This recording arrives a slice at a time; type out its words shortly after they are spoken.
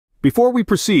Before we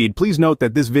proceed, please note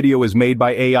that this video is made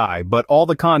by AI, but all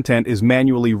the content is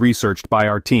manually researched by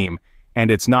our team, and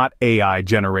it's not AI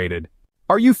generated.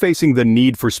 Are you facing the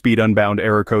Need for Speed Unbound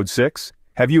error code 6?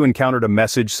 Have you encountered a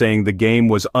message saying the game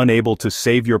was unable to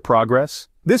save your progress?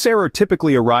 This error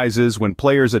typically arises when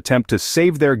players attempt to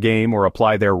save their game or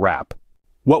apply their wrap.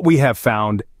 What we have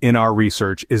found in our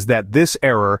research is that this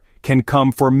error can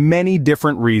come for many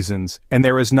different reasons, and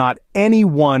there is not any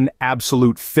one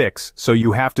absolute fix, so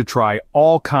you have to try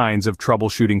all kinds of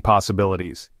troubleshooting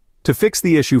possibilities. To fix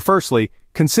the issue, firstly,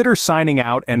 consider signing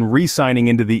out and re-signing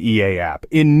into the EA app.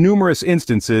 In numerous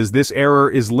instances, this error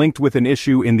is linked with an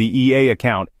issue in the EA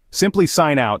account. Simply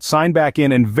sign out, sign back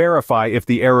in, and verify if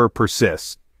the error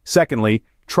persists. Secondly,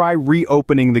 try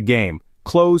reopening the game.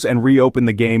 Close and reopen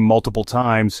the game multiple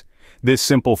times. This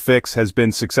simple fix has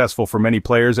been successful for many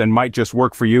players and might just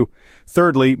work for you.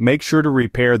 Thirdly, make sure to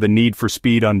repair the Need for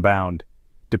Speed Unbound.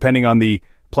 Depending on the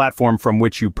platform from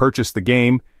which you purchased the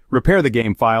game, repair the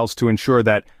game files to ensure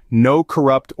that no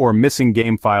corrupt or missing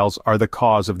game files are the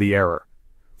cause of the error.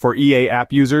 For EA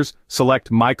app users,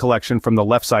 select My Collection from the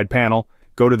left side panel,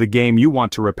 go to the game you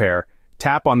want to repair,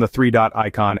 tap on the three-dot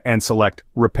icon and select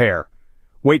Repair.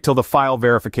 Wait till the file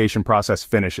verification process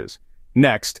finishes.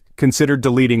 Next, consider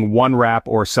deleting one wrap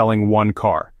or selling one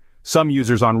car. Some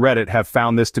users on Reddit have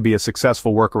found this to be a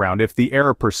successful workaround. If the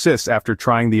error persists after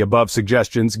trying the above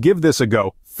suggestions, give this a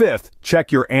go. Fifth,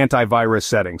 check your antivirus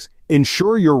settings.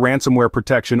 Ensure your ransomware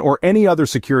protection or any other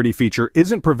security feature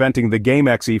isn't preventing the game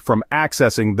exe from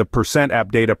accessing the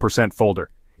 %appdata% folder.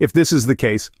 If this is the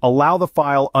case, allow the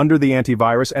file under the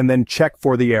antivirus and then check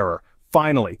for the error.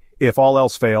 Finally, if all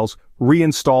else fails,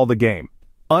 reinstall the game.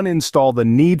 Uninstall the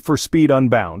Need for Speed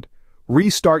Unbound.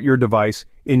 Restart your device,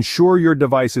 ensure your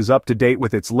device is up to date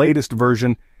with its latest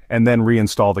version, and then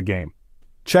reinstall the game.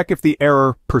 Check if the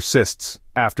error persists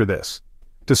after this.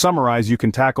 To summarize, you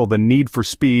can tackle the Need for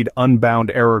Speed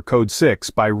Unbound error code 6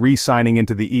 by re-signing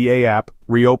into the EA app,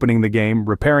 reopening the game,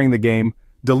 repairing the game,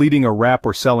 deleting a wrap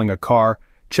or selling a car,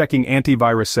 checking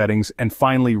antivirus settings, and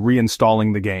finally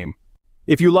reinstalling the game.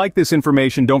 If you like this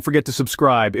information, don't forget to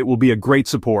subscribe. It will be a great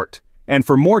support. And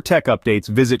for more tech updates,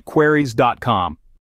 visit queries.com.